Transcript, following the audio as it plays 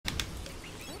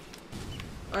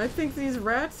I think these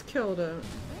rats killed him.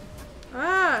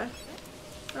 Ah!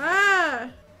 Ah!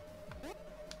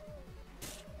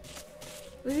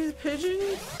 Are these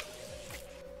pigeons?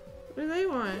 What do they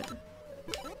want?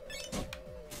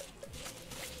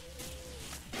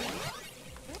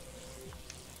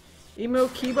 Emo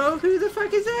Kibo? Who the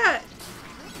fuck is that?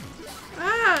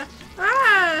 Ah!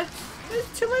 Ah!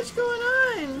 There's too much going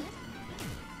on!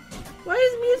 Why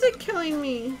is music killing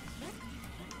me?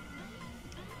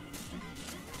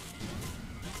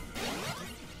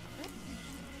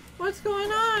 What's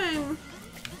going on?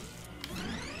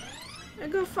 I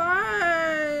go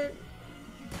fart.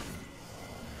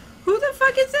 Who the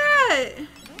fuck is that?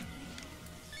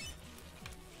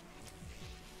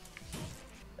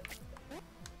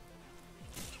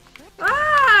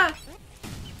 Ah!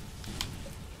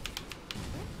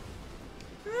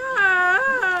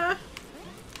 Ah!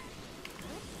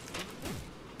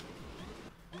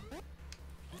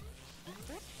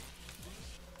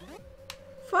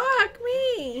 Fuck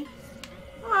me!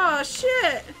 Oh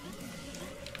shit!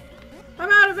 I'm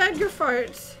out of Edgar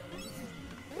farts.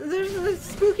 There's a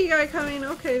spooky guy coming.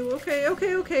 Okay,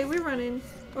 we're running.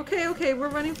 Okay, we're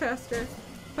running faster.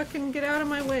 Fucking get out of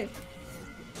my way.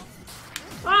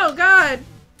 Oh god!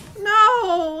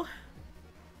 No!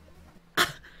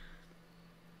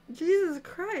 Jesus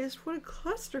Christ, what a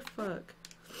clusterfuck.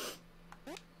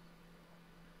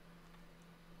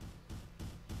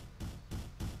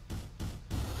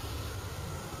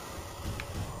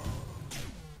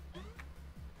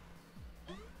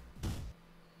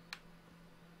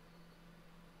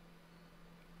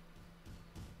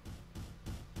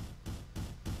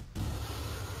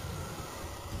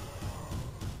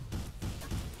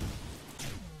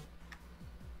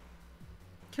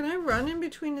 Can I run in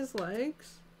between his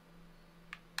legs?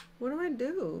 What do I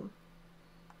do?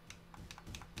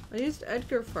 I used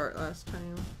Edgar fart last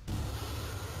time.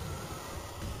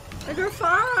 Edgar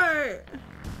fart!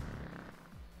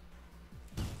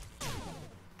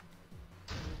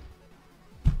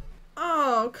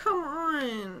 Oh, come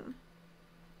on!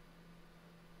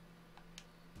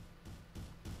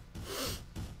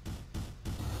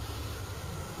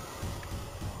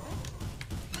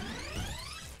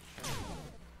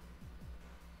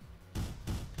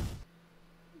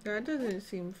 That doesn't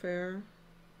seem fair.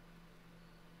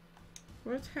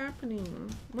 What's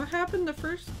happening? What happened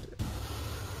the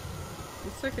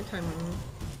second time around?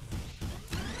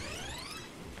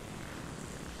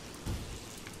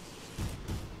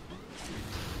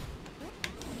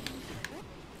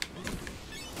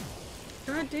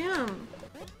 God damn.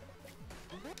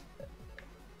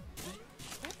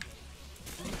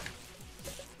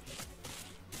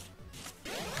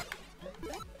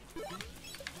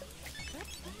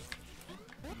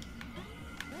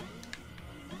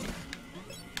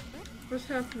 What's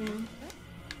happening?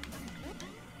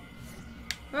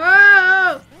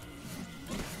 Oh!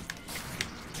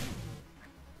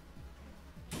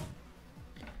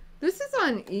 This is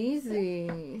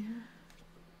uneasy.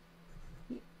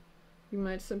 You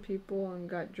met some people and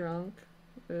got drunk.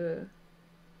 Ugh.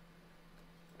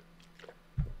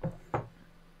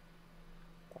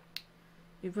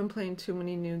 You've been playing too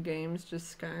many new games,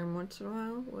 just Skyrim once in a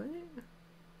while? What?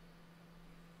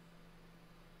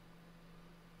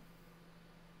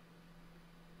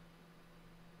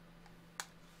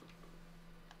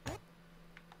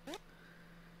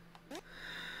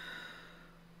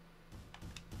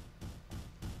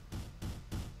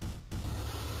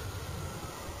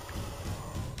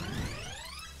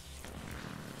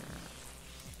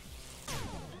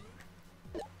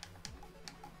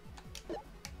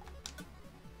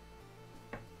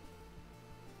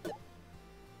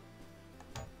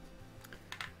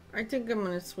 I think I'm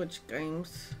gonna switch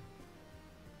games.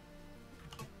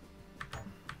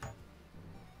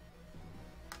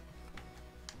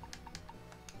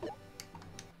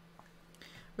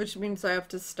 Which means I have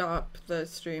to stop the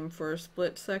stream for a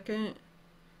split second.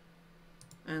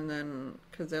 And then,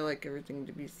 because I like everything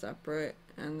to be separate.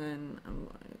 And then I'm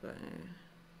gonna...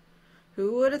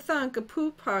 Who would have thunk a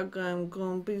poop program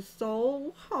gonna be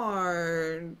so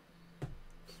hard?